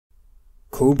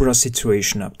Cobra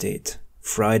Situation Update,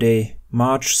 Friday,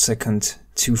 March 2nd,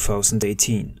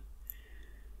 2018.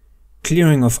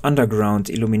 Clearing of underground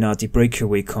Illuminati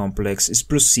breakaway complex is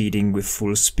proceeding with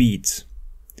full speed.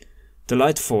 The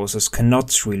Light Forces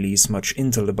cannot release much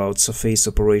intel about surface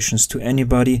operations to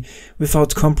anybody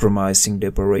without compromising the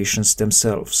operations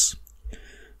themselves.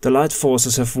 The Light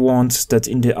Forces have warned that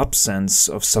in the absence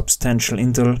of substantial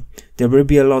intel, there will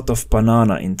be a lot of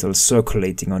banana intel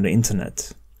circulating on the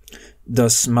internet.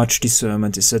 Thus, much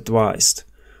discernment is advised.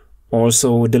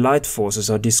 Also, the Light Forces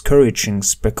are discouraging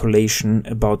speculation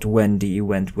about when the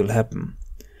event will happen.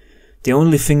 The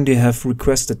only thing they have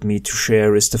requested me to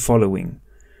share is the following.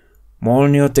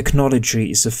 Molnir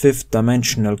technology is a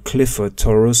fifth-dimensional Clifford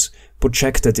torus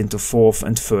projected into fourth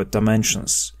and third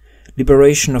dimensions.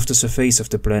 Liberation of the surface of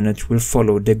the planet will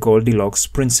follow the Goldilocks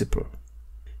principle.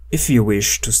 If you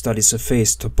wish to study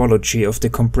surface topology of the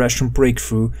compression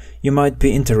breakthrough, you might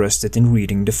be interested in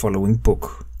reading the following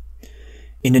book.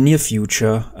 In the near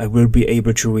future, I will be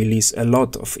able to release a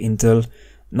lot of intel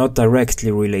not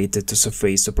directly related to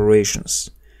surface operations.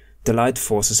 The Light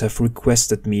Forces have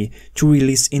requested me to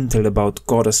release intel about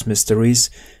goddess mysteries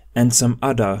and some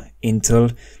other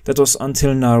intel that was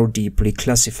until now deeply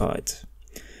classified.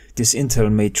 This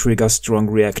intel may trigger strong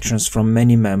reactions from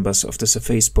many members of the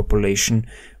surface population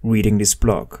reading this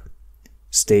blog.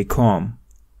 Stay calm.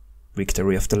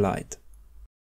 Victory of the Light.